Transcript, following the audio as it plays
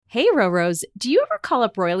Hey, Roros, do you ever call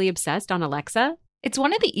up Royally Obsessed on Alexa? It's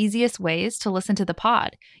one of the easiest ways to listen to the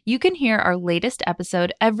pod. You can hear our latest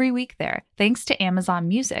episode every week there, thanks to Amazon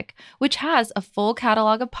Music, which has a full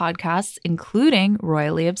catalog of podcasts, including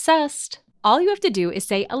Royally Obsessed. All you have to do is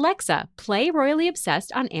say, Alexa, play Royally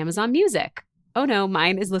Obsessed on Amazon Music. Oh no,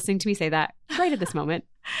 mine is listening to me say that right at this moment.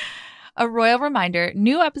 A royal reminder,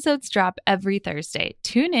 new episodes drop every Thursday.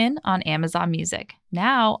 Tune in on Amazon Music.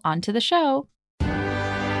 Now, on to the show.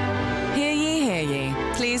 Hear ye.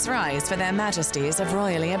 Please rise for their majesties of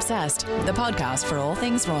Royally Obsessed, the podcast for all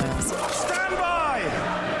things royals. Stand by!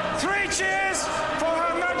 3 cheers for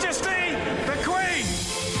Her Majesty, the Queen!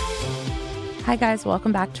 Hi guys,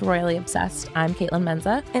 welcome back to Royally Obsessed. I'm Caitlin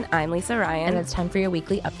Menza. And I'm Lisa Ryan. And it's time for your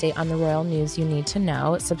weekly update on the royal news you need to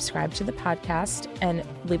know. Subscribe to the podcast and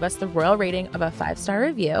leave us the royal rating of a 5-star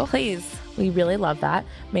review. Please. We really love that.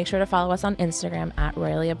 Make sure to follow us on Instagram at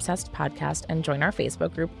Royally Obsessed Podcast and join our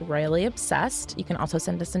Facebook group, Royally Obsessed. You can also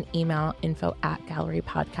send us an email,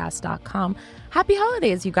 info@gallerypodcast.com. Happy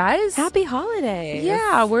holidays, you guys. Happy holidays.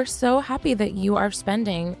 Yeah, we're so happy that you are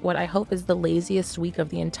spending what I hope is the laziest week of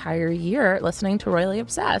the entire year listening to Royally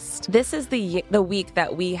Obsessed. This is the week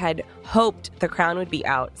that we had hoped The Crown would be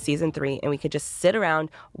out, season 3, and we could just sit around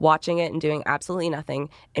watching it and doing absolutely nothing,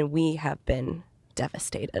 and we have been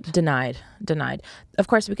devastated. Denied. Of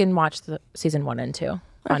course, we can watch the season 1 and 2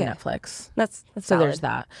 on Netflix. That's so valid. There's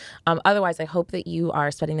that. Otherwise, I hope that you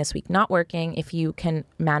are spending this week not working, if you can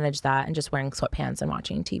manage that, and just wearing sweatpants and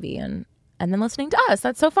watching TV and then listening to us.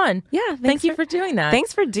 That's so fun. Yeah. Thank you for doing that.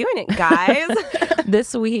 Thanks for doing it, guys.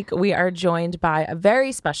 This week, we are joined by a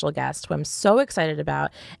very special guest who I'm so excited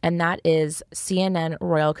about, and that is CNN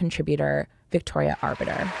royal contributor Victoria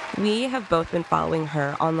Arbiter. We have both been following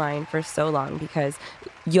her online for so long because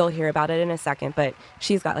you'll hear about it in a second, but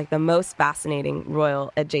she's got like the most fascinating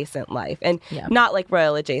royal adjacent life. And not like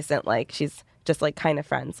royal adjacent, like she's just like kind of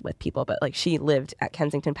friends with people, but like she lived at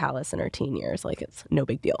Kensington Palace in her teen years. Like it's no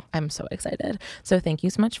big deal. I'm so excited. So thank you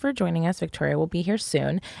so much for joining us. Victoria will be here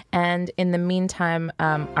soon. And in the meantime,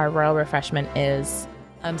 our royal refreshment is...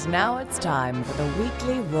 And now it's time for the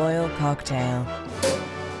weekly royal cocktail.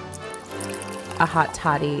 A hot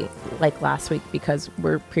toddy like last week because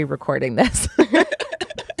we're pre-recording this.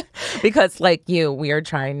 Because like you, we are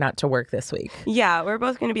trying not to work this week. Yeah, we're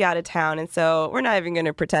both going to be out of town, and so we're not even going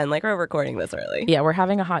to pretend like we're recording this early. Yeah, we're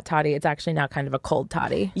having a hot toddy. It's actually now kind of a cold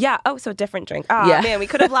toddy. Yeah. Oh, so different drink. Oh, yeah. Man, we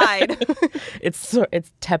could have lied. It's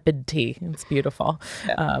tepid tea. It's beautiful.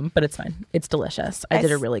 But it's fine. It's delicious. I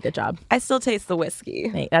did a really good job. I still taste the whiskey.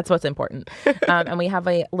 Hey, that's what's important. And we have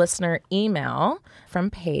a listener email from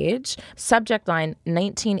Paige. Subject line,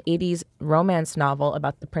 1980s romance novel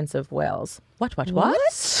about the Prince of Wales. What?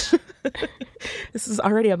 This is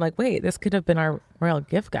already, I'm like, wait, this could have been our royal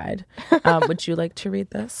gift guide. Would you like to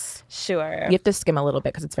read this? Sure. You have to skim a little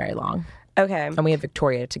bit because it's very long. Okay. And we have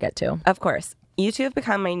Victoria to get to. Of course. You two have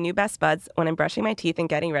become my new best buds when I'm brushing my teeth and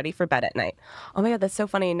getting ready for bed at night. Oh my God, that's so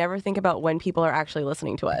funny. I never think about when people are actually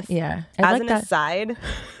listening to us. Yeah. As an aside,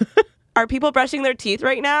 are people brushing their teeth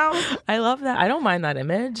right now? I love that. I don't mind that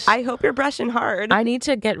image. I hope you're brushing hard. I need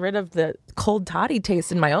to get rid of the cold toddy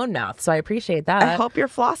taste in my own mouth, so I appreciate that. I hope you're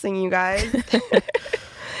flossing, you guys.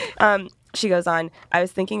 She goes on, I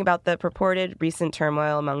was thinking about the purported recent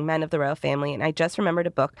turmoil among men of the royal family, and I just remembered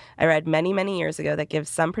a book I read many, many years ago that gives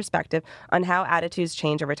some perspective on how attitudes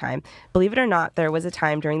change over time. Believe it or not, there was a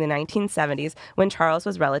time during the 1970s when Charles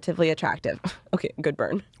was relatively attractive. Okay, good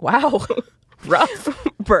burn. Wow. Rough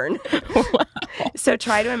burn. Wow. So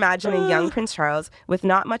try to imagine a young Prince Charles with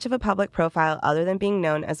not much of a public profile other than being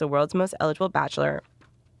known as the world's most eligible bachelor,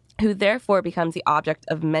 who therefore becomes the object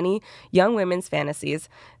of many young women's fantasies.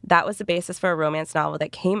 That was the basis for a romance novel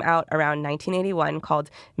that came out around 1981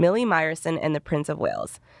 called Millie Myerson and the Prince of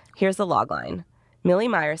Wales. Here's the logline. Millie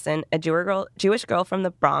Myerson, a Jewish girl from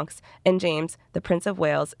the Bronx, and James, the Prince of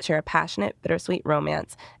Wales, share a passionate, bittersweet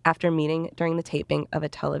romance after meeting during the taping of a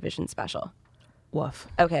television special. Woof.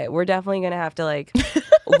 Okay, we're definitely going to have to like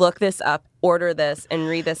look this up, order this, and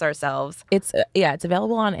read this ourselves. It's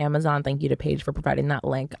available on Amazon. Thank you to Paige for providing that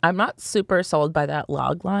link. I'm not super sold by that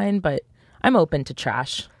log line, but I'm open to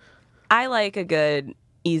trash. I like a good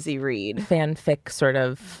easy read. Fanfic sort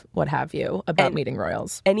of what have you about meeting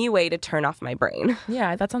royals. Any way to turn off my brain.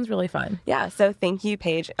 Yeah, that sounds really fun. Yeah, so thank you,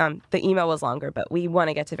 Paige. The email was longer, but we want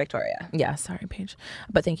to get to Victoria. Yeah, sorry, Paige.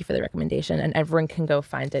 But thank you for the recommendation, and everyone can go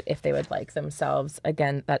find it if they would like themselves.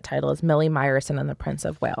 Again, that title is Millie Myerson and the Prince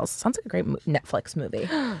of Wales. Sounds like a great Netflix movie.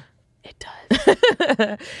 It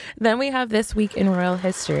does. Then we have This Week in Royal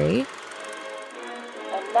History.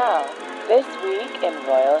 And now, This Week in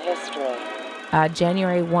Royal History.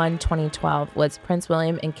 January 1, 2012 was Prince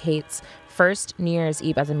William and Kate's first New Year's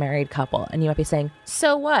Eve as a married couple. And you might be saying,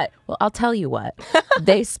 so what? Well, I'll tell you what.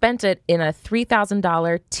 They spent it in a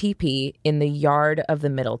 $3,000 teepee in the yard of the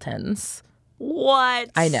Middletons.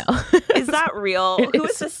 What? I know. Is that real? Who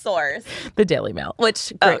is the source? The Daily Mail.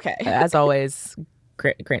 Which, okay. As always,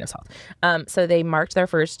 grain of salt. So they marked their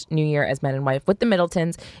first New Year as man and wife with the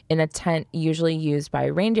Middletons in a tent usually used by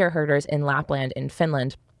reindeer herders in Lapland in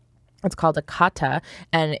Finland. It's called a kata,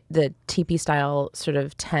 and the teepee-style sort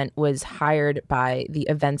of tent was hired by the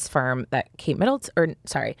events firm that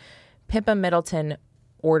Pippa Middleton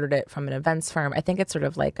ordered it from an events firm. I think it's sort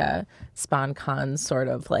of like a SponCon sort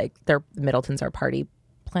of like the Middletons are party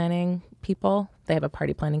planning people. They have a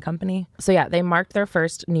party planning company. So yeah, they marked their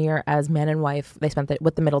first New Year as man and wife. They spent it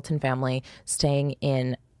with the Middleton family staying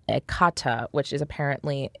in a kata, which is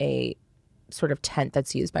apparently a sort of tent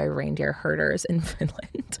that's used by reindeer herders in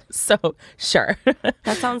Finland. So, sure.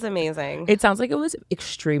 That sounds amazing. It sounds like it was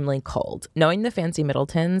extremely cold. Knowing the fancy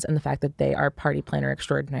Middletons and the fact that they are party planner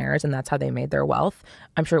extraordinaires and that's how they made their wealth,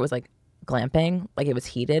 I'm sure it was like glamping, like it was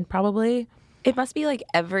heated probably. It must be like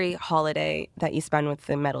every holiday that you spend with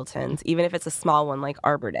the Middletons, even if it's a small one like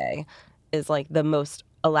Arbor Day, is like the most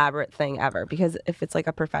elaborate thing ever, because if it's like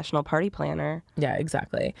a professional party planner. Yeah,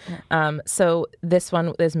 exactly. So this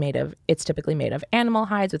one is it's typically made of animal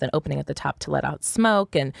hides with an opening at the top to let out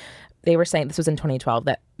smoke. And they were saying, this was in 2012,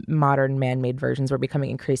 that modern man-made versions were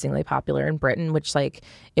becoming increasingly popular in Britain, which like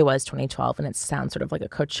it was 2012, and it sounds sort of like a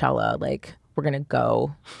Coachella, like we're going to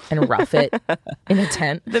go and rough it in a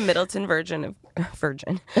tent. The Middleton version of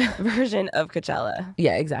Coachella.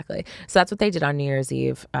 Yeah, exactly. So that's what they did on New Year's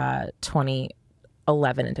Eve,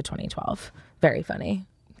 2011 into 2012. Very funny.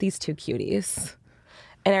 These two cuties.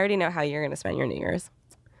 And I already know how you're going to spend your New Year's.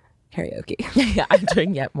 Karaoke. Yeah, I'm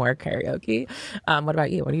doing yet more karaoke. What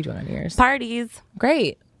about you? What are you doing on New Year's? Parties.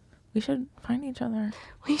 Great. We should find each other.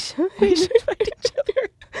 We should find each other.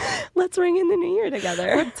 Let's ring in the new year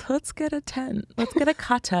together. Let's get a tent. Let's get a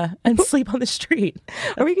kata and sleep on the street.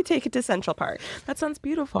 Or we could take it to Central Park. That sounds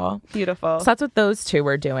beautiful. Beautiful. So that's what those two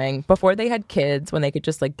were doing before they had kids, when they could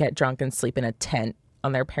just like get drunk and sleep in a tent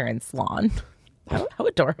on their parents' lawn. How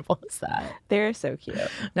adorable is that? They're so cute.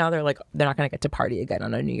 Now they're like, they're not going to get to party again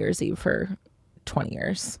on a New Year's Eve for 20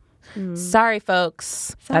 years. Sorry,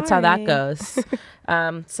 folks. Sorry. That's how that goes.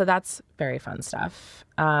 So that's very fun stuff.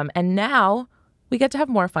 And now we get to have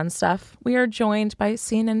more fun stuff. We are joined by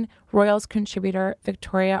CNN Royals contributor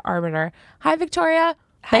Victoria Arbiter. Hi, Victoria.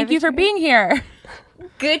 Thank you for being here.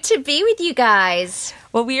 Good to be with you guys.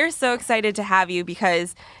 Well, we are so excited to have you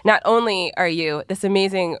because not only are you this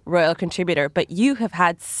amazing royal contributor, but you have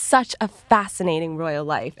had such a fascinating royal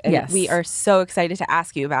life. And yes, we are so excited to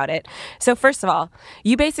ask you about it. So first of all,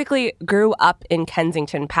 you basically grew up in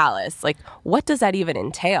Kensington Palace. Like, what does that even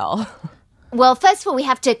entail? Well, first of all, we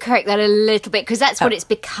have to correct that a little bit because that's what it's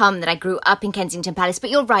become, that I grew up in Kensington Palace. But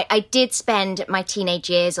you're right, I did spend my teenage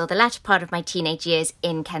years, or the latter part of my teenage years,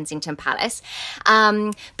 in Kensington Palace.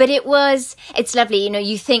 But it's lovely. You know,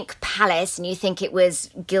 you think palace and you think it was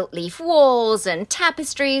gilt leaf walls and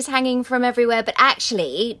tapestries hanging from everywhere. But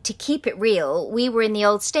actually, to keep it real, we were in the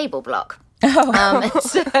old stable block.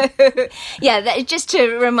 Just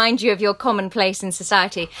to remind you of your common place in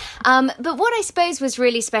society. But what I suppose was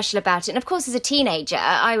really special about it, and of course as a teenager,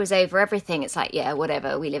 I was over everything. It's like, yeah,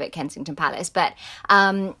 whatever, we live at Kensington Palace. But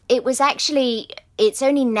it was actually... It's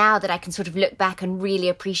only now that I can sort of look back and really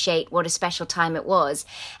appreciate what a special time it was.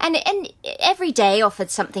 And every day offered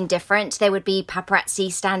something different. There would be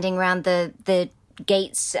paparazzi standing around the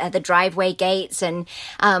gates, the driveway gates, and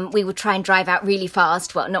we would try and drive out really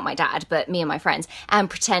fast. Well, not my dad, but me and my friends, and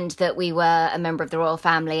pretend that we were a member of the royal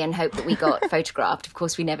family and hope that we got photographed. Of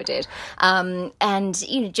course, we never did. And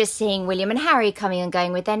you know, just seeing William and Harry coming and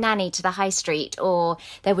going with their nanny to the high street. Or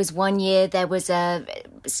there was one year there was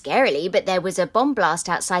scarily, but there was a bomb blast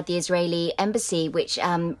outside the Israeli embassy, which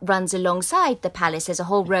runs alongside the palace. There's a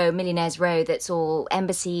whole row, Millionaires Row, that's all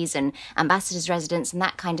embassies and ambassadors' residence and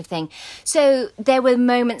that kind of thing. So there were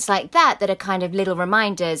moments like that are kind of little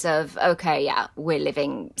reminders of, okay, yeah, we're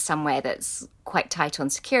living somewhere that's quite tight on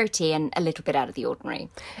security and a little bit out of the ordinary.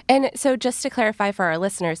 And so just to clarify for our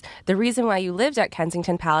listeners, the reason why you lived at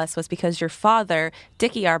Kensington Palace was because your father,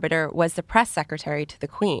 Dickie Arbiter, was the press secretary to the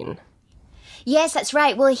Queen. Yes, that's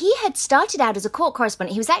right. Well, he had started out as a court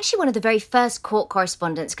correspondent. He was actually one of the very first court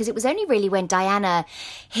correspondents, because it was only really when Diana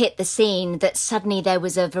hit the scene that suddenly there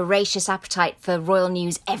was a voracious appetite for royal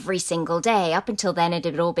news every single day. Up until then, it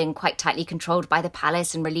had all been quite tightly controlled by the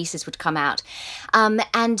palace, and releases would come out.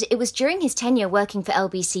 And it was during his tenure working for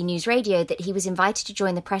LBC News Radio that he was invited to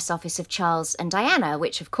join the press office of Charles and Diana,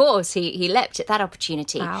 which, of course, he leapt at that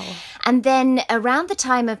opportunity. Wow. And then around the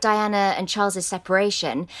time of Diana and Charles's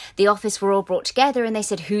separation, the office were all brought together and they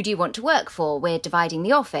said, who do you want to work for? We're dividing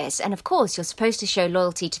the office. And of course, you're supposed to show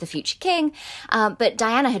loyalty to the future king. But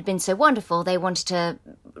Diana had been so wonderful, they wanted to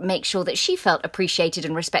make sure that she felt appreciated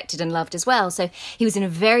and respected and loved as well. So he was in a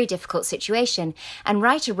very difficult situation. And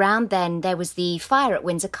right around then, there was the fire at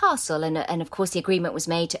Windsor Castle. And of course, the agreement was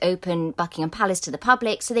made to open Buckingham Palace to the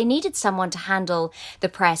public. So they needed someone to handle the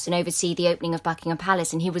press and oversee the opening of Buckingham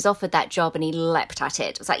Palace. And he was offered that job and he leapt at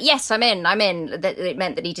it. It was like, yes, I'm in. It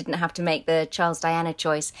meant that he didn't have to make the Charles-Diana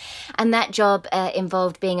choice. And that job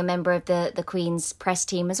involved being a member of the Queen's press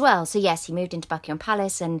team as well. So yes, he moved into Buckingham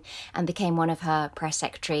Palace and became one of her press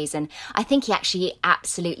secretaries. And I think he actually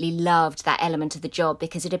absolutely loved that element of the job,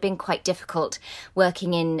 because it had been quite difficult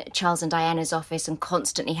working in Charles and Diana's office and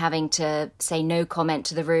constantly having to say no comment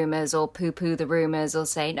to the rumours or poo-poo the rumours or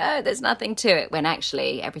say, no, there's nothing to it, when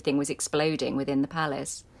actually everything was exploding within the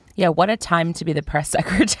palace. Yeah, what a time to be the press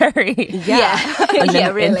secretary.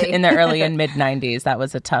 Yeah, really. In the early and mid-90s, that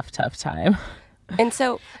was a tough time. And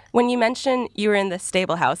so when you mentioned you were in the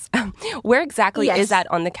stable house, where exactly Yes. is that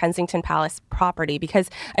on the Kensington Palace property? Because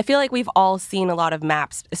I feel like we've all seen a lot of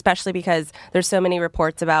maps, especially because there's so many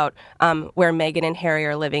reports about where Meghan and Harry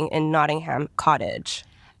are living in Nottingham Cottage.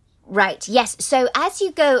 Right, yes. So as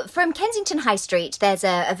you go from Kensington High Street, there's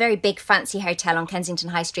a very big fancy hotel on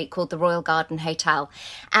Kensington High Street called the Royal Garden Hotel.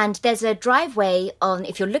 And there's a driveway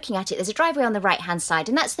if you're looking at it, there's a driveway on the right-hand side,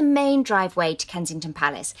 and that's the main driveway to Kensington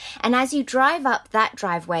Palace. And as you drive up that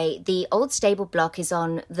driveway, the old stable block is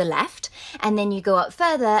on the left, and then you go up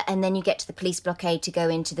further, and then you get to the police blockade to go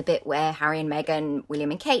into the bit where Harry and Meghan,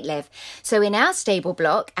 William and Kate live. So in our stable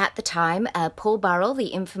block, at the time, Paul Burrell, the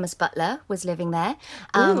infamous butler, was living there.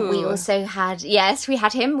 We also had, we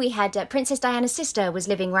had him. We had Princess Diana's sister was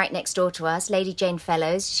living right next door to us, Lady Jane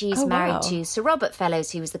Fellows. She's married to Sir Robert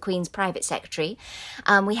Fellows, who was the Queen's private secretary.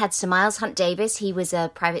 We had Sir Miles Hunt Davis. He was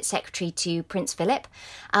a private secretary to Prince Philip.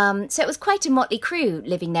 So it was quite a motley crew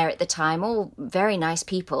living there at the time, all very nice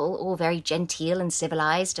people, all very genteel and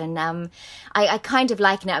civilised. And I kind of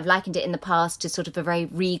liken it, I've likened it in the past to sort of a very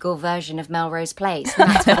regal version of Melrose Place.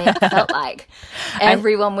 And that's what it felt like.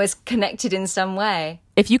 Everyone was connected in some way.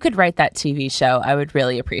 If you could write that TV show, I would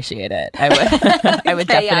really appreciate it. I would, I would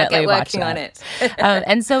definitely watch working that. on it.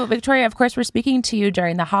 And so, Victoria, of course, we're speaking to you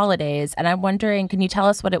during the holidays, and I'm wondering, can you tell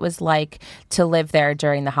us what it was like to live there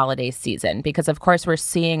during the holiday season? Because, of course, we're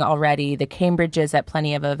seeing already the Cambridges at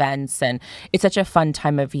plenty of events, and it's such a fun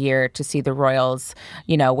time of year to see the royals,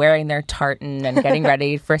 wearing their tartan and getting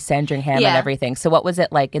ready for Sandringham and everything. So what was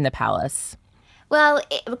it like in the palace? Well,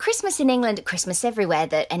 Christmas in England, Christmas everywhere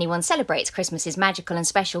that anyone celebrates, Christmas is magical and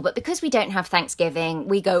special. But because we don't have Thanksgiving,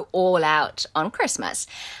 we go all out on Christmas.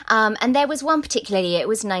 And there was one particular year, it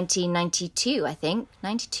was 1992, I think,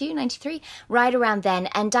 92, 93, right around then.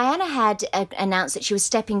 And Diana had announced that she was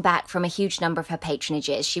stepping back from a huge number of her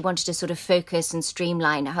patronages. She wanted to sort of focus and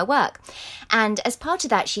streamline her work. And as part of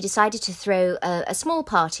that, she decided to throw a small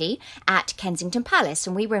party at Kensington Palace.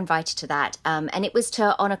 And we were invited to that. And it was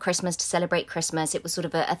to honour Christmas, to celebrate Christmas. It was sort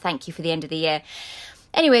of a thank you for the end of the year.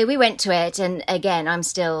 Anyway, we went to it, and again, I'm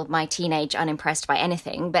still my teenage unimpressed by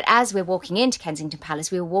anything. But as we're walking into Kensington Palace,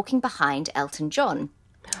 we were walking behind Elton John.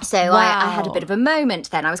 So I had a bit of a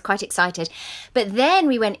moment then. I was quite excited. But then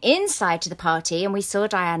we went inside to the party and we saw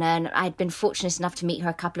Diana, and I'd been fortunate enough to meet her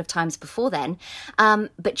a couple of times before then.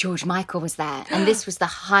 But George Michael was there. And this was the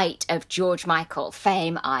height of George Michael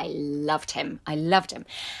fame. I loved him.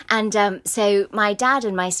 And so my dad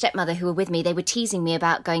and my stepmother who were with me, they were teasing me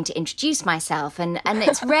about going to introduce myself. And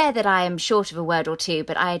it's rare that I am short of a word or two,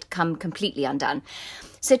 but I had come completely undone.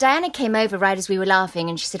 So Diana came over right as we were laughing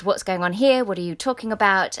and she said, "What's going on here? What are you talking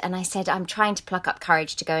about?" And I said, "I'm trying to pluck up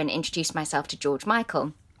courage to go and introduce myself to George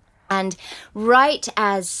Michael." And right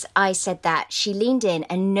as I said that, she leaned in,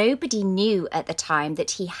 and nobody knew at the time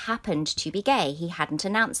that he happened to be gay. He hadn't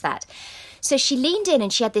announced that. So she leaned in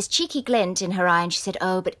and she had this cheeky glint in her eye and she said,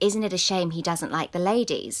 "Oh, but isn't it a shame he doesn't like the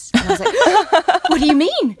ladies?" And I was like, "What do you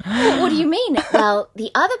mean? What do you mean?" Well, the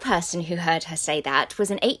other person who heard her say that was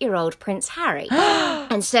an 8-year-old Prince Harry.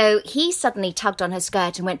 And so he suddenly tugged on her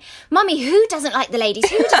skirt and went, "Mummy, who doesn't like the ladies?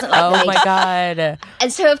 Who doesn't like the ladies?" Oh my God.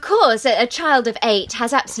 And so, of course, a child of 8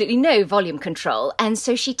 has absolutely no volume control. And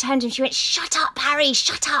so she turned and she went, "Shut up, Harry,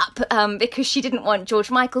 shut up," because she didn't want George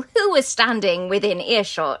Michael, who was standing within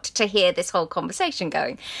earshot, to hear this whole conversation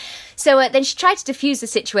going. So then she tried to diffuse the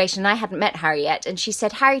situation. I hadn't met Harry yet. And she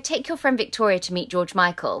said, "Harry, take your friend Victoria to meet George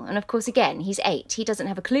Michael." And of course, again, he's 8. He doesn't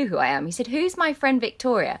have a clue who I am. He said, "Who's my friend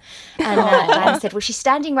Victoria?" And Diana said, "Well, she's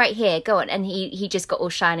standing right here. Go on." And he just got all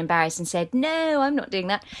shy and embarrassed and said, "No, I'm not doing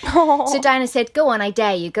that." So Diana said, "Go on, I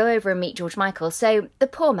dare you. Go over and meet George Michael." So the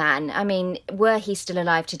poor man, I mean, were he still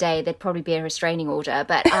alive today, there'd probably be a restraining order.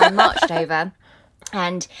 But I marched over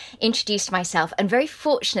and introduced myself. And very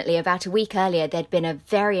fortunately, about a week earlier, there'd been a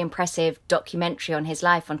very impressive documentary on his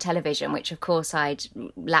life on television, which, of course, I'd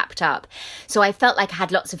lapped up. So I felt like I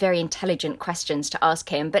had lots of very intelligent questions to ask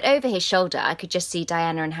him. But over his shoulder, I could just see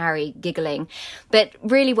Diana and Harry giggling. But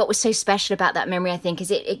really what was so special about that memory, I think,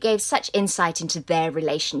 is it gave such insight into their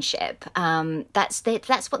relationship.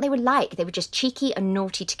 That's what they were like. They were just cheeky and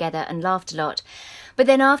naughty together and laughed a lot. But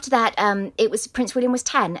then after that, Prince William was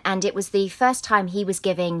 10, and it was the first time he was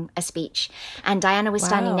giving a speech. And Diana was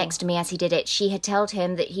standing next to me as he did it. She had told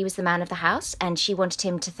him that he was the man of the house, and she wanted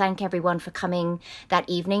him to thank everyone for coming that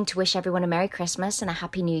evening, to wish everyone a Merry Christmas and a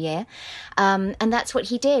Happy New Year. And that's what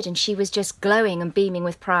he did. And she was just glowing and beaming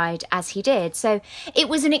with pride as he did. So it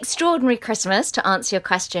was an extraordinary Christmas, to answer your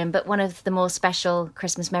question, but one of the more special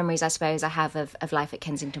Christmas memories, I suppose, I have of life at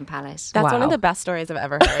Kensington Palace. That's one of the best stories I've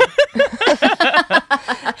ever heard.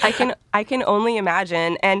 I can only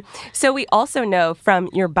imagine. And so we also know from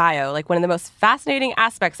your bio, like one of the most fascinating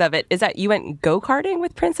aspects of it is that you went go-karting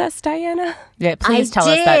with Princess Diana. Yeah, please tell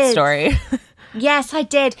us that story. Yes, I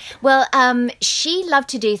did. Well, she loved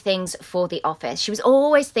to do things for the office. She was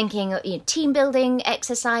always thinking, team building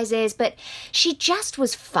exercises, but she just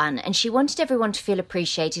was fun and she wanted everyone to feel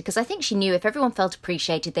appreciated, because I think she knew if everyone felt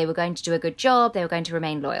appreciated, they were going to do a good job, they were going to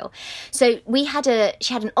remain loyal. So she had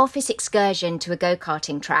an office excursion to a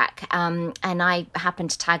go-karting track, and I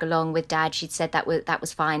happened to tag along with Dad. She'd said that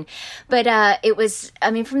was fine. But it was,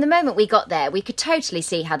 from the moment we got there, we could totally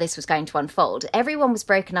see how this was going to unfold. Everyone was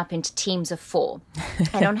broken up into teams of 4.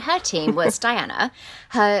 And on her team was Diana,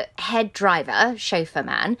 her head driver, chauffeur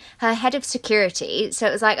man, her head of security. So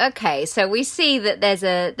it was like, okay, so we see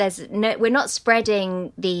that we're not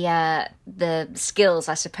spreading the skills,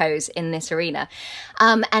 I suppose, in this arena.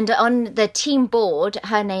 And on the team board,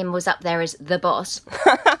 her name was up there as the boss.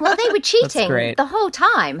 Well, they were cheating the whole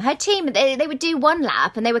time. Her team, they would do 1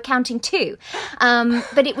 lap and they were counting 2.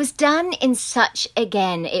 But it was done in such,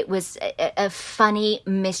 again, it was a funny,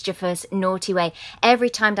 mischievous, naughty way. Every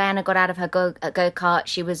time Diana got out of her go-kart,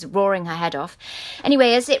 she was roaring her head off.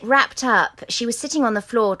 Anyway, as it wrapped up, she was sitting on the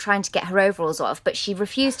floor trying to get her overalls off, but she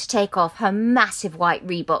refused to take off her massive white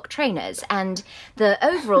Reebok trainers, and the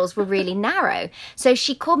overalls were really narrow. So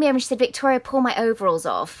she called me over and she said, "Victoria, pull my overalls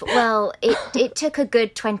off." Well, it took a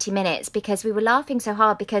good 20 minutes because we were laughing so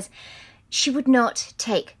hard because she would not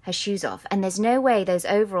take her shoes off. And there's no way those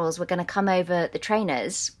overalls were going to come over the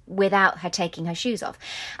trainers without her taking her shoes off.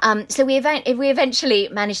 So we eventually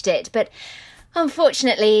managed it. But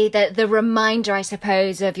unfortunately, the reminder, I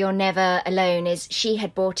suppose, of you're never alone is she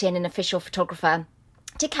had brought in an official photographer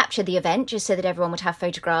to capture the event, just so that everyone would have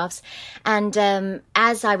photographs. And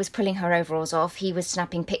as I was pulling her overalls off, he was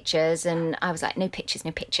snapping pictures, and I was like, no pictures.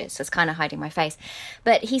 So I was kind of hiding my face.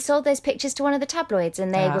 But he sold those pictures to one of the tabloids,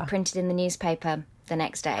 and they were printed in the newspaper the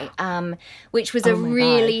next day, which was a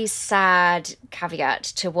really sad caveat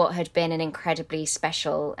to what had been an incredibly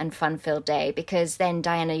special and fun-filled day, because then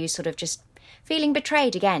Diana, you sort of just feeling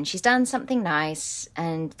betrayed again. She's done something nice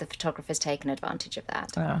and the photographer's taken advantage of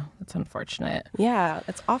that. Oh, that's unfortunate. Yeah,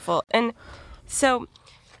 that's awful. And so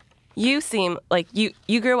you seem like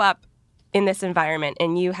you grew up in this environment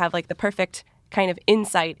and you have like the perfect kind of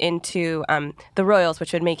insight into the royals,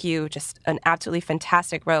 which would make you just an absolutely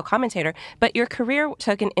fantastic royal commentator. But your career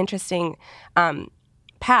took an interesting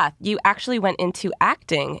path. You actually went into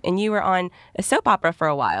acting and you were on a soap opera for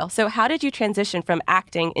a while. So how did you transition from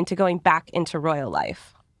acting into going back into royal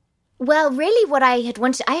life? Well, really what I had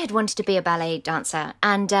wanted to be a ballet dancer.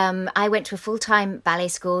 And I went to a full-time ballet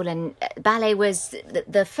school, and ballet was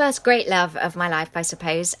the first great love of my life, I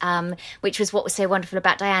suppose, which was what was so wonderful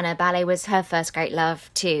about Diana. Ballet was her first great love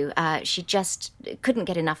too. She just couldn't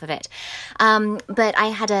get enough of it. But I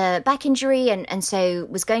had a back injury and so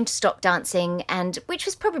was going to stop dancing, and which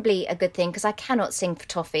was probably a good thing because I cannot sing for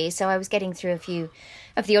toffee. So I was getting through a few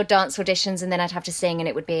of the odd dance auditions, and then I'd have to sing and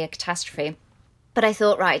it would be a catastrophe. But I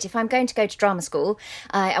thought, right, if I'm going to go to drama school,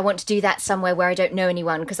 I want to do that somewhere where I don't know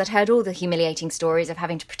anyone, because I'd heard all the humiliating stories of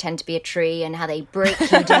having to pretend to be a tree and how they break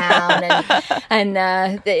you down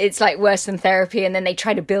and it's like worse than therapy, and then they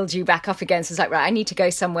try to build you back up again. So it's like, right, I need to go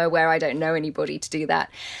somewhere where I don't know anybody to do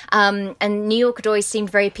that. And New York had always seemed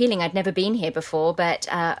very appealing. I'd never been here before, but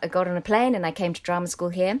I got on a plane and I came to drama school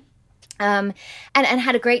here. And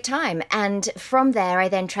had a great time. And from there, I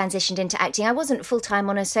then transitioned into acting. I wasn't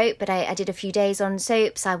full-time on a soap, but I did a few days on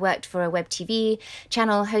soaps. I worked for a web TV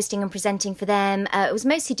channel, hosting and presenting for them. It was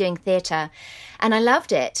mostly doing theatre, and I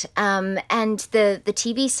loved it. And the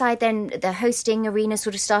TV side, then the hosting arena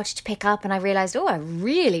sort of started to pick up, and I realised, I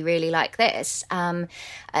really, really like this.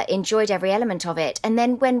 Enjoyed every element of it. And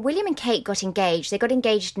then when William and Kate got engaged, they got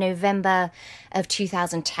engaged November of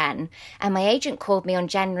 2010, and my agent called me on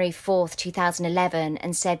January 4th, 2011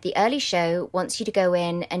 and said, the early show wants you to go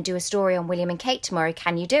in and do a story on William and Kate tomorrow.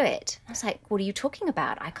 Can you do it? I was like, what are you talking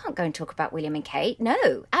about? I can't go and talk about William and Kate.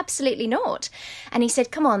 No, absolutely not. And he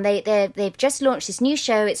said, come on, they've just launched this new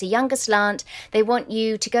show. It's a younger slant. They want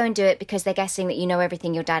you to go and do it because they're guessing that you know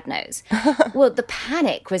everything your dad knows. Well, the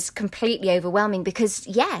panic was completely overwhelming because,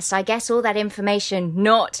 yes, I guess all that information,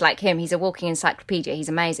 not like him, he's a walking encyclopedia, he's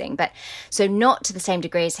amazing, but so not to the same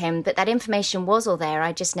degree as him, but that information was all there.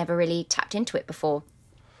 I just never really tapped into it before.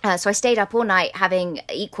 So I stayed up all night having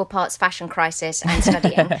equal parts fashion crisis and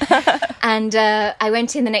studying. And I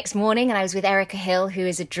went in the next morning and I was with Erica Hill, who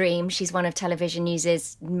is a dream. She's one of television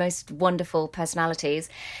news's most wonderful personalities.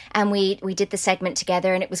 And we did the segment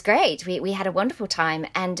together and it was great. We had a wonderful time.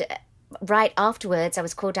 And right afterwards, I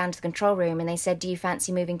was called down to the control room and they said, do you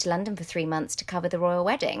fancy moving to London for 3 months to cover the royal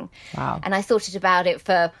wedding? Wow. And I thought about it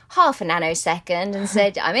for half a nanosecond and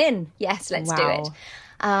said, I'm in. Yes, let's do it.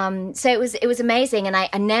 So it was amazing, and I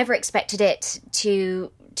never expected it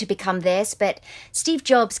to become this, but Steve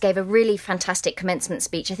Jobs gave a really fantastic commencement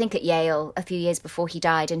speech, I think at Yale a few years before he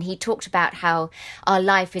died, and he talked about how our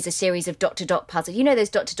life is a series of dot-to-dot puzzles. You know those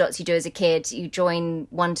dot-to-dots you do as a kid? You join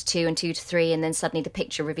 1 to 2 and 2 to 3, and then suddenly the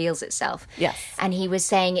picture reveals itself. Yes. And he was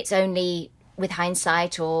saying it's only with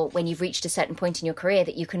hindsight or when you've reached a certain point in your career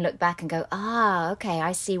that you can look back and go, okay,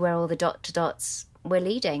 I see where all the dot-to-dots were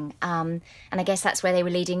leading, and I guess that's where they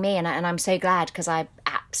were leading me, and I'm so glad because I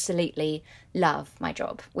absolutely love my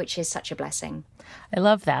job, which is such a blessing. I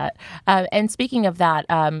love that. And speaking of that,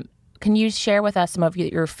 can you share with us some of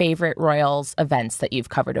your favorite Royals events that you've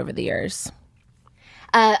covered over the years?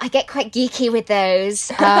 I get quite geeky with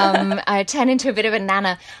those. I turn into a bit of a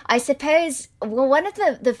nana. I suppose, well, one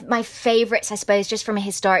of my favourites, I suppose, just from a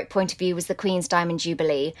historic point of view, was the Queen's Diamond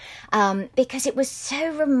Jubilee, because it was so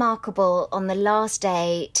remarkable on the last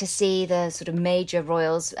day to see the sort of major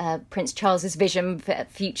royals, Prince Charles's vision for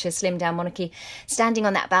future slimmed down monarchy, standing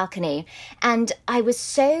on that balcony. And I was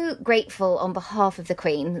so grateful on behalf of the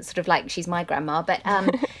Queen, sort of like she's my grandma, but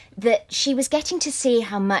that she was getting to see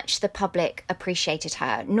how much the public appreciated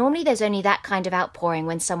her. Normally there's only that kind of outpouring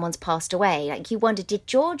when someone's passed away. Like you wonder, did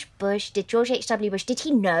George H.W. Bush, did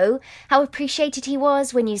he know how appreciated he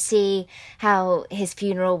was when you see how his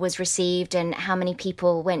funeral was received and how many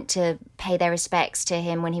people went to pay their respects to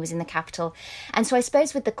him when he was in the Capitol? And so I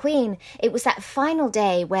suppose with the Queen, it was that final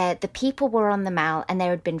day where the people were on the Mall and there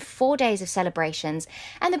had been 4 days of celebrations,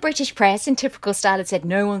 and the British press in typical style had said,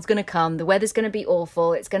 no one's going to come, the weather's going to be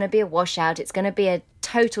awful, it's going to be a washout, it's going to be a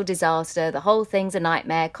total disaster, the whole thing's a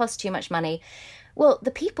nightmare, costs too much money. Well,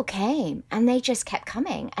 the people came and they just kept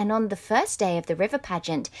coming. And on the first day of the river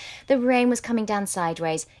pageant, the rain was coming down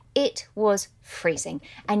sideways. It was freezing.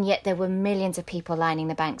 And yet there were millions of people lining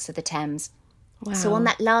the banks of the Thames. Wow. So on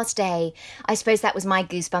that last day, I suppose that was my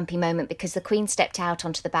goosebumpy moment because the Queen stepped out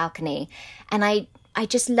onto the balcony and I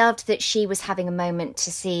just loved that she was having a moment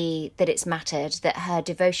to see that it's mattered, that her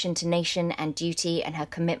devotion to nation and duty and her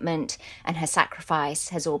commitment and her sacrifice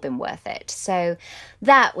has all been worth it. So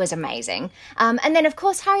that was amazing. And then, of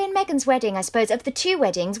course, Harry and Meghan's wedding, I suppose, of the two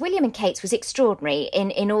weddings, William and Kate's was extraordinary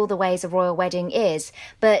in all the ways a royal wedding is.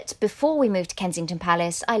 But before we moved to Kensington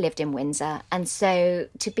Palace, I lived in Windsor. And so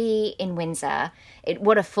to be in Windsor,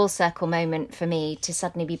 what a full circle moment for me to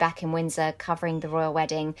suddenly be back in Windsor covering the royal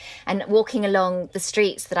wedding and walking along the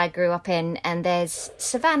streets that I grew up in, and there's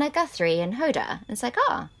Savannah, Guthrie and Hoda. And it's like,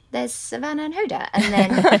 there's Savannah and Hoda, and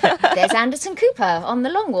then there's Anderson Cooper on the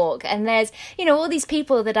long walk, and there's, you know, all these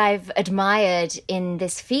people that I've admired in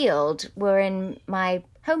this field were in my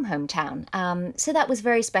hometown. So that was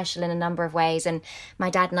very special in a number of ways. And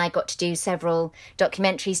my dad and I got to do several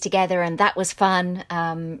documentaries together, and that was fun,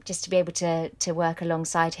 just to be able to work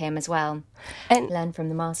alongside him as well and learn from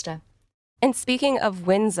the master. And speaking of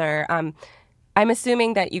Windsor, I'm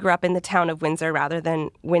assuming that you grew up in the town of Windsor rather than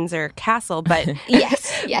Windsor Castle, but yes.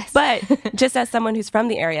 But just as someone who's from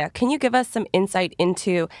the area, can you give us some insight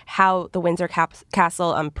into how the Windsor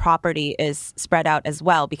Castle property is spread out as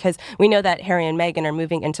well? Because we know that Harry and Meghan are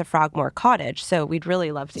moving into Frogmore Cottage, so we'd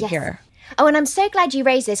really love to hear. Oh, and I'm so glad you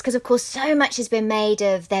raised this because, of course, so much has been made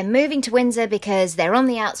of they're moving to Windsor because they're on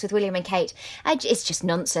the outs with William and Kate. It's just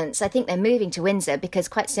nonsense. I think they're moving to Windsor because,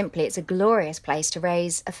 quite simply, it's a glorious place to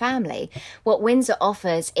raise a family. What Windsor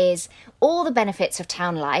offers is all the benefits of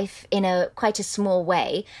town life in quite a small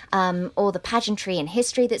way, all the pageantry and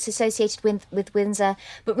history that's associated with Windsor,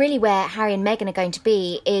 but really where Harry and Meghan are going to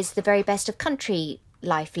be is the very best of country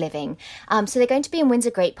life living. So they're going to be in Windsor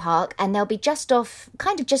Great Park, and they'll be just off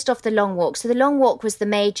the Long Walk. So the Long Walk was the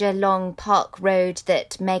major long park road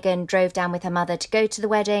that Meghan drove down with her mother to go to the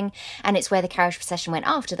wedding, and it's where the carriage procession went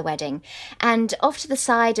after the wedding. And off to the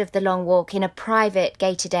side of the Long Walk, in a private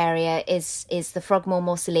gated area, is the Frogmore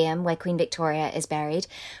Mausoleum, where Queen Victoria is buried.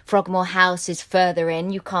 Frogmore House is further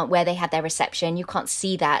in. Where they had their reception, you can't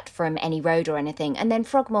see that from any road or anything. And then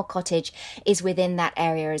Frogmore Cottage is within that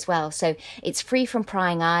area as well. So it's free from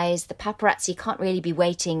prying eyes. The paparazzi can't really be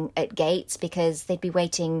waiting at gates because they'd be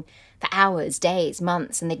waiting for hours, days,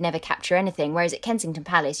 months, and they'd never capture anything. Whereas at Kensington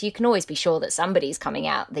Palace, you can always be sure that somebody's coming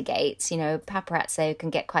out the gates. You know, paparazzi can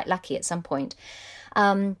get quite lucky at some point.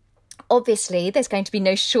 Obviously, there's going to be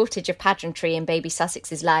no shortage of pageantry in baby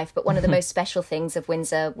Sussex's life, but one of the most special things of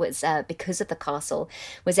Windsor was, because of the castle,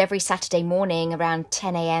 was every Saturday morning around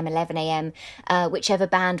 10 a.m, 11 a.m, whichever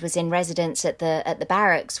band was in residence at the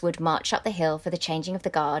barracks would march up the hill for the changing of the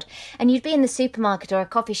guard, and you'd be in the supermarket or a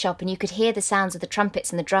coffee shop and you could hear the sounds of the trumpets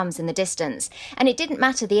and the drums in the distance, and it didn't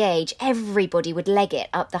matter the age, everybody would leg it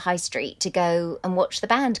up the high street to go and watch the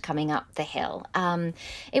band coming up the hill.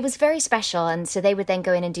 It was very special, and so they would then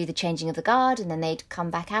go in and do the changing of the guard, and then they'd come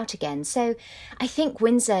back out again. So I think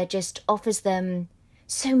Windsor just offers them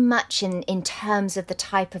so much in terms of the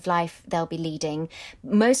type of life they'll be leading.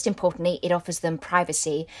 Most importantly, it offers them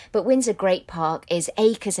privacy. But Windsor Great Park is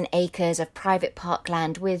acres and acres of private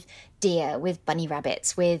parkland with deer, with bunny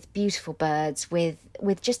rabbits, with beautiful birds, with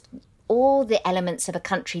just all the elements of a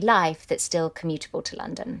country life that's still commutable to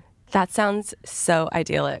London. That sounds so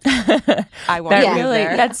idyllic. I want to live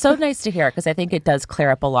there. That's so nice to hear, because I think it does clear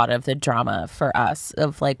up a lot of the drama for us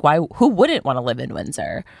of like, who wouldn't want to live in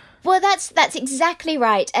Windsor? Well, that's exactly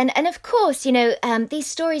right. And of course, you know, these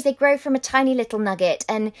stories, they grow from a tiny little nugget.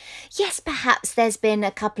 And yes, perhaps there's been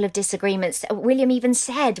a couple of disagreements. William even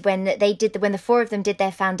said when the four of them did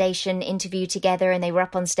their foundation interview together and they were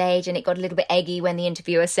up on stage, and it got a little bit eggy when the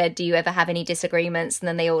interviewer said, "Do you ever have any disagreements?" And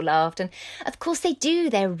then they all laughed. And of course they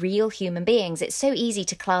do. They're real human beings. It's so easy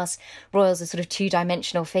to class royals as sort of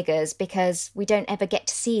two-dimensional figures because we don't ever get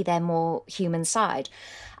to see their more human side.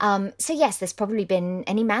 So yes, there's probably been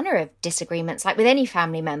any manner of disagreements, like with any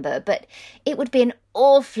family member, but it would be an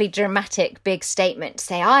awfully dramatic big statement to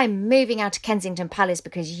say, "I'm moving out of Kensington Palace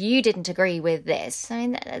because you didn't agree with this." I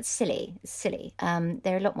mean, that's silly. It's silly.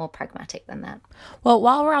 They're a lot more pragmatic than that. Well,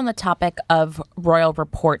 while we're on the topic of royal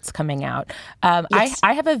reports coming out, Yes.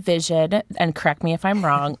 I have a vision, and correct me if I'm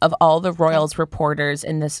wrong, of all the royals reporters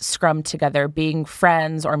in this scrum together being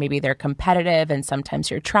friends, or maybe they're competitive and sometimes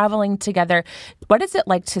you're traveling together. What is it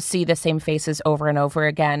like to see the same faces over and over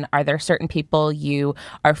again? Are there certain people you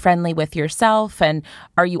are friendly with yourself, and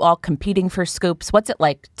are you all competing for scoops? What's it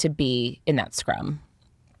like to be in that scrum?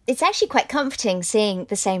 It's actually quite comforting seeing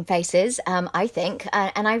the same faces, I think,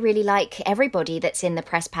 and I really like everybody that's in the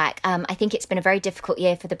press pack. I think it's been a very difficult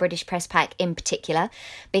year for the British press pack in particular,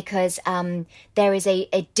 because there is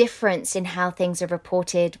a difference in how things are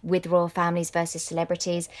reported with royal families versus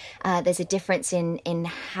celebrities. There's a difference in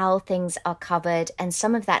how things are covered, and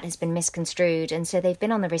some of that has been misconstrued, and so they've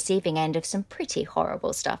been on the receiving end of some pretty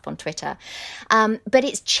horrible stuff on Twitter. But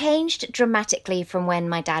it's changed dramatically from when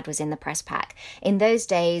my dad was in the press pack. In those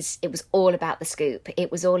days, days, it was all about the scoop.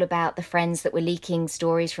 It was all about the friends that were leaking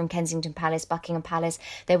stories from Kensington Palace, Buckingham Palace.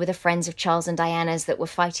 They were the friends of Charles and Diana's that were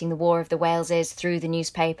fighting the War of the Waleses through the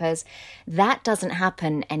newspapers. That doesn't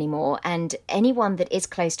happen anymore. And anyone that is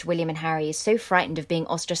close to William and Harry is so frightened of being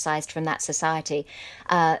ostracized from that society,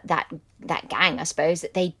 that gang, I suppose,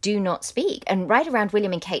 that they do not speak. And right around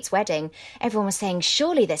William and Kate's wedding, everyone was saying,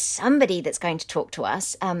 surely there's somebody that's going to talk to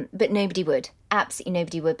us. But nobody would. Absolutely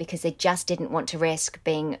nobody would, because they just didn't want to risk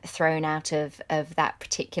being thrown out of that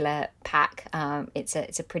particular pack.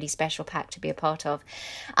 It's a pretty special pack to be a part of.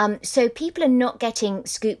 So people are not getting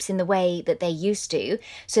scoops in the way that they used to.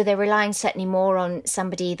 So they're relying certainly more on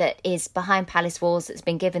somebody that is behind palace walls, that's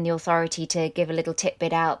been given the authority to give a little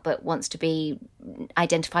tidbit out, but wants to be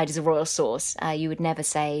identified as a royal source. You would never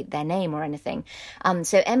say their name or anything.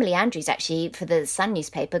 So Emily Andrews, actually, for the Sun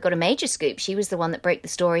newspaper, got a major scoop. She was the one that broke the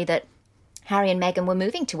story that Harry and Meghan were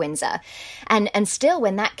moving to Windsor. And still,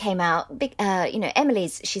 when that came out,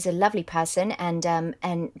 she's a lovely person,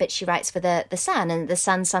 but she writes for the Sun, and the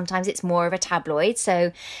Sun, sometimes it's more of a tabloid.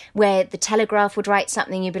 So where the Telegraph would write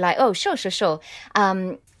something, you'd be like, oh, sure.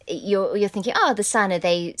 You're thinking, oh, the Sun, are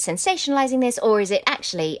they sensationalizing this, or is it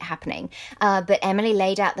actually happening? But Emily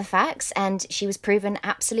laid out the facts, and she was proven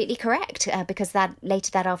absolutely correct, because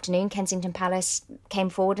later that afternoon, Kensington Palace came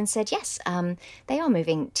forward and said, yes, they are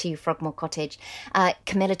moving to Frogmore Cottage.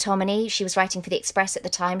 Camilla Tominey, she was writing for The Express at the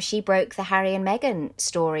time, she broke the Harry and Meghan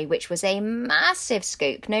story, which was a massive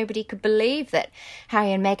scoop. Nobody could believe that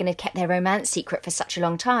Harry and Meghan had kept their romance secret for such a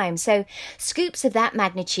long time. So scoops of that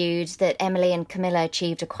magnitude that Emily and Camilla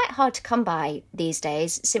achieved are quite hard to come by these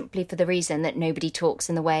days, simply for the reason that nobody talks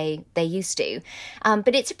in the way they used to.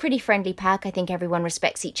 But it's a pretty friendly pack. I think everyone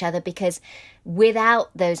respects each other, because without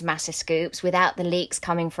those massive scoops, without the leaks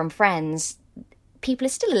coming from friends, people are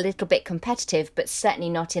still a little bit competitive, but certainly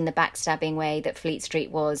not in the backstabbing way that Fleet Street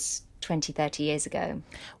was 20, 30 years ago.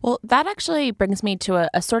 Well, that actually brings me to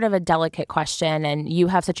a sort of a delicate question, and you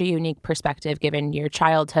have such a unique perspective given your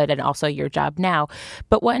childhood and also your job now.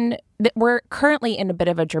 But when we're currently in a bit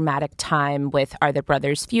of a dramatic time with, are the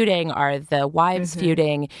brothers feuding? Are the wives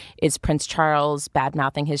feuding? Is Prince Charles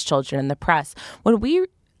bad-mouthing his children in the press?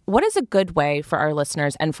 What is a good way for our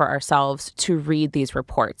listeners and for ourselves to read these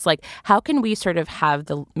reports? Like, how can we sort of have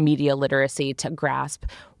the media literacy to grasp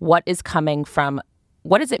what is coming from?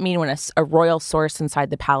 What does it mean when a royal source inside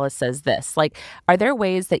the palace says this? Like, are there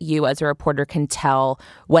ways that you as a reporter can tell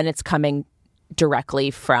when it's coming directly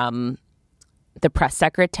from the press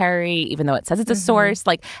secretary, even though it says it's a source?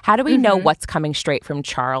 Like, how do we know what's coming straight from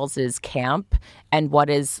Charles's camp and what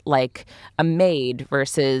is like a maid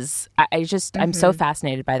versus, I'm so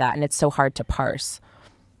fascinated by that, and it's so hard to parse.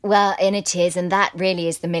 Well, and it is, and that really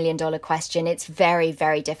is the million-dollar question. It's very,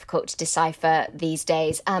 very difficult to decipher these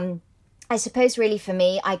days. I suppose really for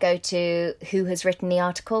me, I go to who has written the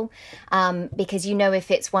article, because if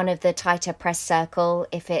it's one of the tighter press circle,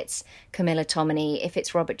 if it's Camilla Tominey, if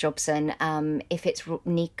it's Robert Jobson, if it's Roy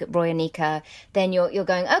Anika, then you're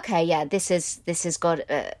going, okay, yeah, this has got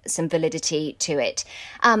some validity to it.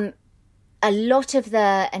 A lot of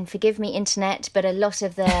the, and forgive me, internet, but a lot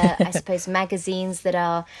of the, I suppose, magazines that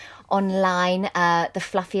are online, the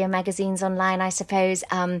fluffier magazines online, I suppose,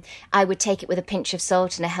 I would take it with a pinch of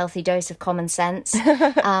salt and a healthy dose of common sense,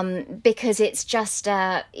 because it's just,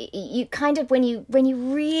 you kind of, when you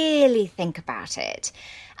really think about it,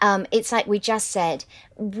 it's like we just said,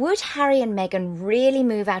 would Harry and Meghan really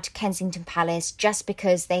move out of Kensington Palace just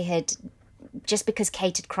because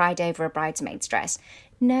Kate had cried over a bridesmaid's dress?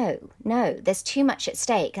 No, there's too much at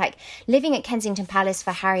stake. Like, living at Kensington Palace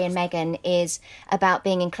for Harry and Meghan is about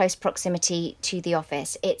being in close proximity to the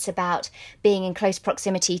office. It's about being in close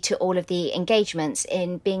proximity to all of the engagements,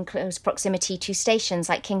 in being close proximity to stations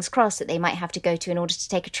like King's Cross that they might have to go to in order to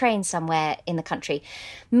take a train somewhere in the country.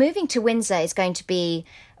 Moving to Windsor is going to be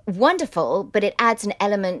wonderful, but it adds an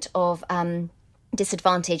element of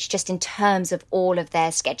disadvantage just in terms of all of their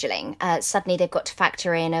scheduling. Suddenly they've got to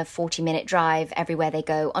factor in a 40-minute drive everywhere they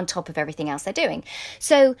go on top of everything else they're doing.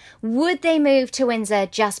 So would they move to Windsor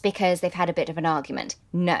just because they've had a bit of an argument?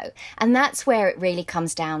 No. And that's where it really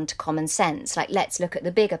comes down to common sense. Like, let's look at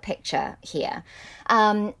the bigger picture here.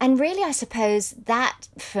 And really, I suppose that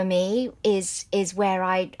for me is where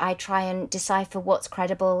I try and decipher what's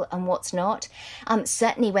credible and what's not.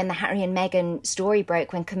 Certainly when the Harry and Meghan story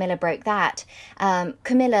broke, when Camilla broke that,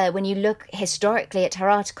 Camilla, when you look historically at her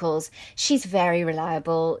articles, she's very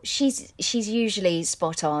reliable. She's usually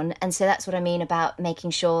spot on. And so that's what I mean about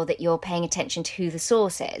making sure that you're paying attention to who the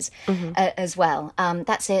source is as well.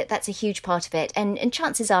 That's a huge part of it. And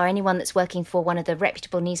chances are anyone that's working for one of the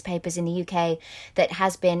reputable newspapers in the UK that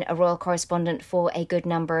has been a royal correspondent for a good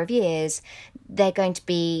number of years, they're going to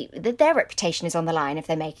be, their reputation is on the line if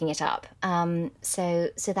they're making it up. So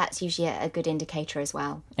that's usually a good indicator as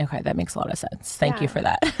well. Okay, that makes a lot of sense. Thank you for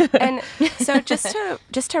that. And so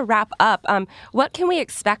just to wrap up, what can we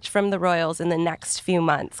expect from the royals in the next few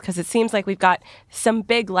months? Because it seems like we've got some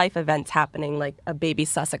big life events happening, like a baby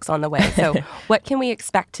Sussex on the way. So what can we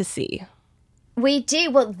expect to see? We do.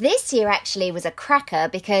 Well, this year actually was a cracker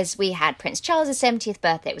because we had Prince Charles' 70th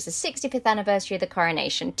birthday. It was the 65th anniversary of the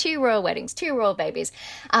coronation, 2 royal weddings, 2 royal babies.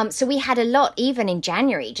 So we had a lot, even in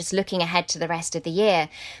January, just looking ahead to the rest of the year.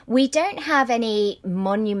 We don't have any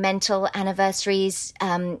monumental anniversaries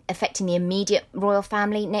affecting the immediate royal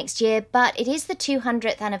family next year, but it is the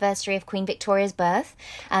 200th anniversary of Queen Victoria's birth.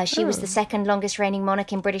 She was the second longest reigning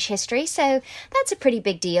monarch in British history, so that's a pretty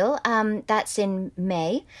big deal. That's in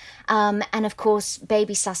May. And of course,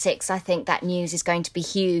 baby Sussex, I think that news is going to be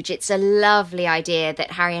huge. It's a lovely idea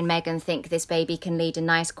that Harry and Meghan think this baby can lead a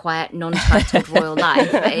nice, quiet, non-titled royal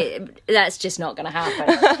life. That's just not going to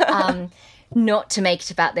happen. Not to make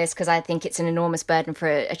it about this, because I think it's an enormous burden for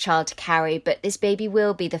a child to carry, but this baby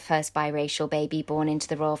will be the first biracial baby born into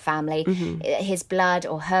the royal family. His blood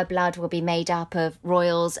or her blood will be made up of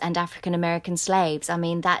royals and African-American slaves. I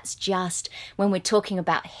mean, that's just, when we're talking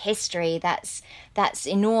about history, that's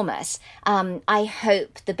enormous. I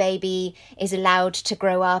hope the baby is allowed to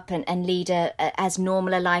grow up and lead as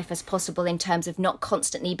normal a life as possible in terms of not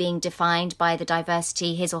constantly being defined by the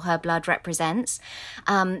diversity his or her blood represents.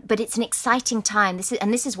 But it's an exciting time.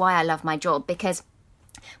 This is why I love my job, because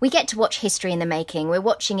we get to watch history in the making. We're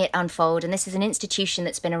watching it unfold, and this is an institution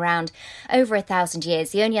that's been around over 1,000 years.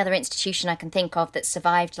 The only other institution I can think of that's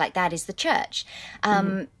survived like that is the church.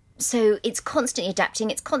 So it's constantly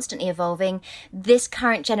adapting, it's constantly evolving. This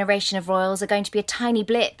current generation of royals are going to be a tiny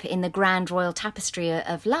blip in the grand royal tapestry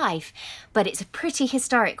of life, but it's a pretty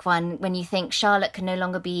historic one when you think Charlotte can no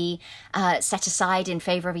longer be set aside in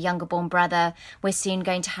favour of a younger born brother. We're soon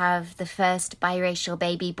going to have the first biracial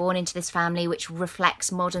baby born into this family, which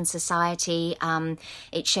reflects modern society.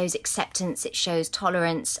 It shows acceptance, it shows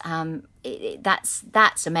tolerance.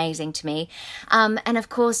 That's amazing to me. And of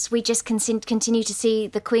course, we just continue to see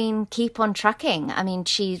the Queen keep on trucking. I mean,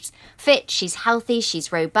 she's fit, she's healthy,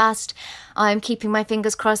 she's robust. I'm keeping my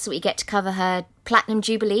fingers crossed that we get to cover her Platinum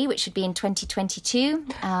Jubilee, which should be in 2022.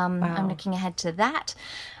 I'm looking ahead to that.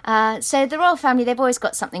 So the royal family, they've always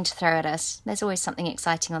got something to throw at us. There's always something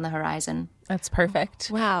exciting on the horizon. That's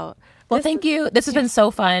perfect. Wow. Well, thank you. This has been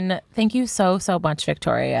so fun. Thank you so much,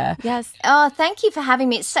 Victoria. Yes. Oh, thank you for having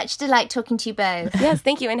me. It's such a delight talking to you both. Yes,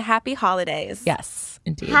 thank you. And happy holidays. Yes,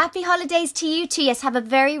 indeed. Happy holidays to you too. Yes, have a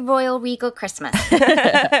very royal, regal Christmas.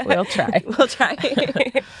 We'll try. We'll try.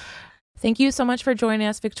 Thank you so much for joining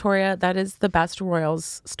us, Victoria. That is the best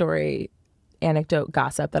royals story, anecdote,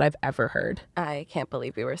 gossip that I've ever heard. I can't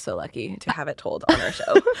believe we were so lucky to have it told on our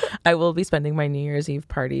show. I will be spending my New Year's Eve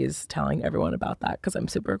parties telling everyone about that because I'm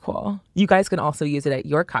super cool. You guys can also use it at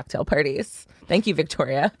your cocktail parties. Thank you,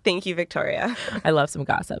 Victoria. Thank you, Victoria. I love some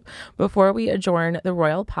gossip. Before we adjourn the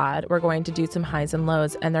Royal Pod, we're going to do some highs and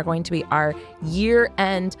lows, and they're going to be our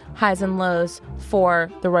year-end highs and lows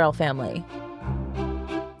for the royal family.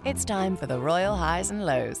 It's time for the royal highs and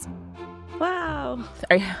lows. Wow.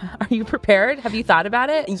 Are you prepared? Have you thought about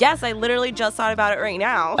it? Yes, I literally just thought about it right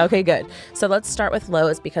now. Okay, good. So let's start with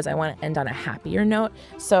lows because I want to end on a happier note.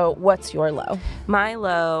 So what's your low? My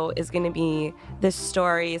low is going to be the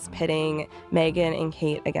stories pitting Meghan and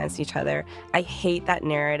Kate against each other. I hate that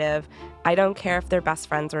narrative. I don't care if they're best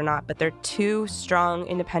friends or not, but they're two strong,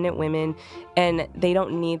 independent women, and they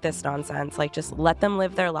don't need this nonsense. Like, just let them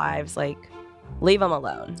live their lives. Like, leave them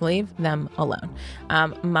alone. Leave them alone.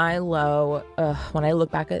 My low, when I look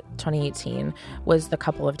back at 2018, was the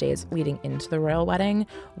couple of days leading into the royal wedding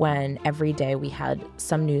when every day we had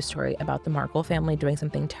some news story about the Markle family doing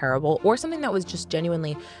something terrible or something that was just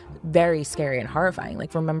genuinely very scary and horrifying.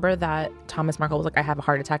 Like, remember that Thomas Markle was like, I have a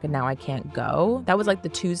heart attack and now I can't go? That was like the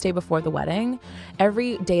Tuesday before the wedding.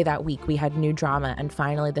 Every day that week we had new drama, and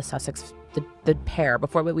finally the Sussex the pair,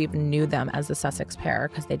 before we even knew them as the Sussex pair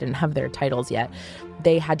because they didn't have their titles yet,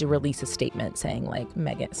 they had to release a statement saying, like,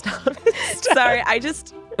 Meghan, stop. Sorry, I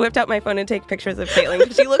just whipped out my phone and take pictures of Caitlin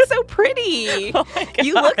because she looks so pretty. Oh my God.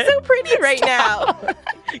 You look so pretty right now.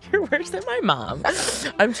 You're worse than my mom.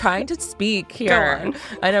 I'm trying to speak here.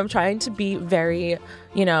 And I'm trying to be very,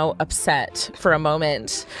 upset for a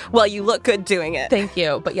moment. Well, you look good doing it. Thank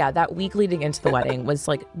you. But yeah, that week leading into the wedding was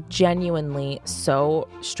like genuinely so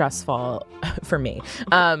stressful for me.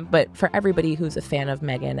 But for everybody who's a fan of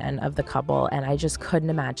Meghan and of the couple, and I just couldn't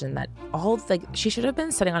imagine that she should have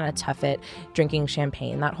been sitting on a tuffet drinking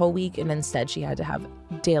champagne that whole week, and instead she had to have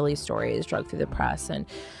daily stories dragged through the press. And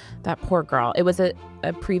that poor girl. It was a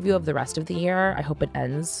preview of the rest of the year. I hope it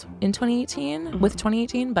ends in 2018 with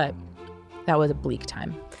 2018, but that was a bleak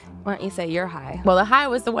time. Why don't you say your high? Well, the high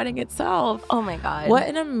was the wedding itself. Oh my God. What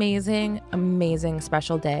an amazing, amazing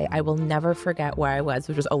special day. I will never forget where I was,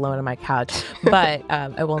 which was alone on my couch. But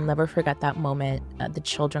I will never forget that moment.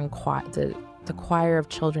 The choir of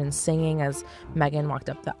children singing as Meghan walked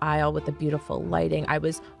up the aisle with the beautiful lighting. I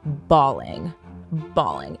was bawling.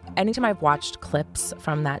 Anytime I've watched clips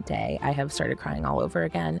from that day, I have started crying all over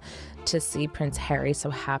again to see Prince Harry so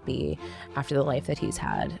happy after the life that he's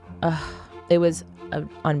had. It was an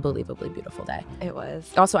unbelievably beautiful day. It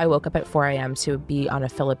was. Also, I woke up at 4 a.m. to be on a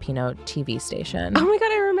Filipino TV station. Oh my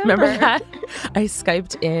God, I remember that? I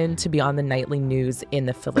Skyped in to be on the nightly news in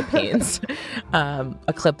the Philippines.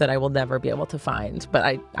 A clip that I will never be able to find,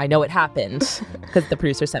 but I know it happened because the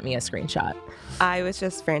producer sent me a screenshot. I was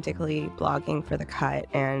just frantically blogging for The Cut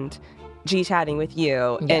and G-chatting with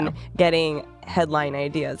you and getting headline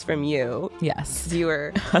ideas from you. Yes. You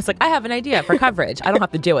were... I was like, I have an idea for coverage. I don't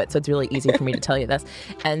have to do it, so it's really easy for me to tell you this.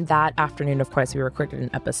 And that afternoon, of course, we recorded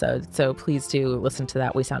an episode, so please do listen to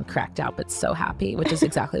that. We sound cracked out, but so happy, which is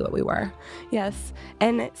exactly what we were. Yes.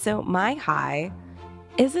 And so my high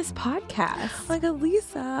is this podcast. Like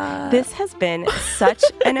Elisa. This has been such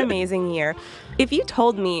an amazing year. If you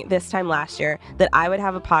told me this time last year that I would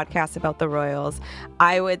have a podcast about the royals,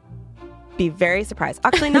 I would be very surprised.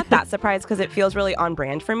 Actually, not that surprised because it feels really on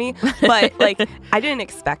brand for me. But I didn't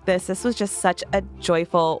expect this. This was just such a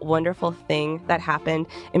joyful, wonderful thing that happened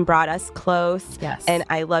and brought us close. Yes. And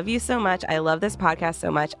I love you so much. I love this podcast so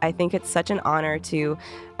much. I think it's such an honor to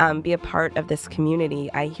be a part of this community.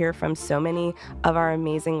 I hear from so many of our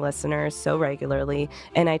amazing listeners so regularly,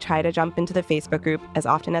 and I try to jump into the Facebook group as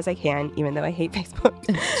often as I can, even though I hate Facebook.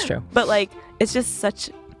 It's true. But it's just such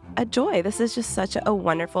a joy. This is just such a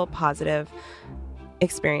wonderful, positive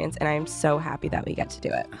experience, and I'm so happy that we get to do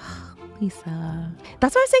it. Lisa.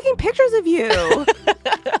 That's why I was taking pictures of you.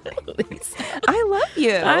 Lisa. I love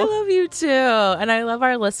you. I love you too. And I love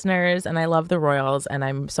our listeners, and I love the royals, and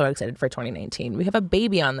I'm so excited for 2019. We have a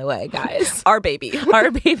baby on the way, guys. Our baby.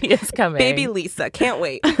 Our baby is coming. Baby Lisa. Can't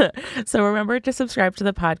wait. So remember to subscribe to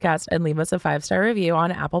the podcast and leave us a 5-star review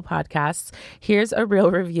on Apple Podcasts. Here's a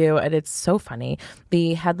real review, and it's so funny.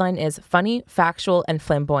 The headline is funny, factual, and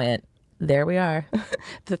flamboyant. There we are.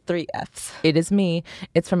 The 3 Fs. It is me.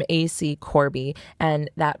 It's from AC Corby.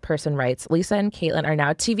 And that person writes, Lisa and Caitlin are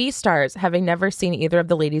now TV stars. Having never seen either of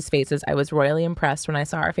the ladies' faces, I was royally impressed when I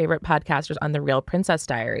saw our favorite podcasters on The Real Princess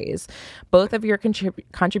Diaries. Both of your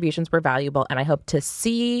contributions were valuable, and I hope to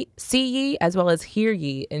see ye as well as hear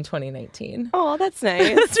ye in 2019. Oh, that's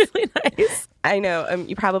nice. That's really nice. I know.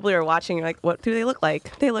 You probably are watching. You're like, what do they look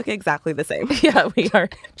like? They look exactly the same. Yeah, we are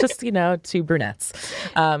just, two brunettes.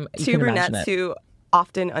 Two brunettes who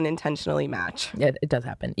often unintentionally match. It does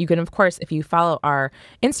happen. You can, of course, if you follow our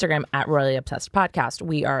Instagram at Royally Obsessed Podcast,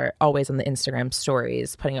 we are always on the Instagram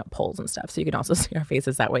stories putting up polls and stuff. So you can also see our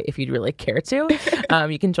faces that way if you'd really care to.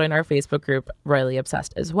 You can join our Facebook group, Royally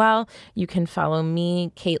Obsessed, as well. You can follow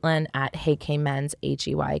me, Caitlin, at HeyKMenz,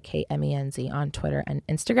 HeyKMenz on Twitter and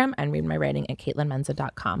Instagram, and read my writing at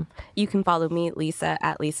CaitlinMenza.com. You can follow me, Lisa,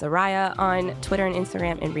 at Lisa Raya on Twitter and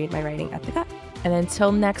Instagram, and read my writing at The Cut. And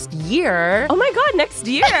until next year. Oh my God, next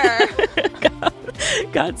year.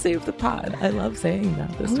 God save the pod. I love saying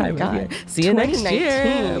that this time of year. See you next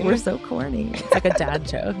year. We're so corny. It's like a dad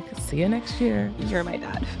joke. See you next year. You're my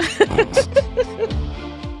dad.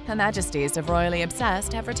 Her Majesties of Royally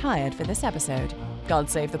Obsessed have retired for this episode. God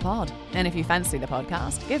save the pod. And if you fancy the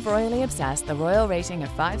podcast, give Royally Obsessed the royal rating of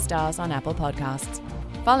 5 stars on Apple Podcasts.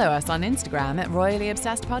 Follow us on Instagram at Royally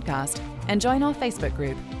Obsessed Podcast and join our Facebook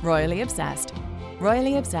group, Royally Obsessed.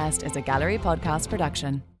 Royally Obsessed is a Gallery Podcast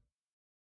production.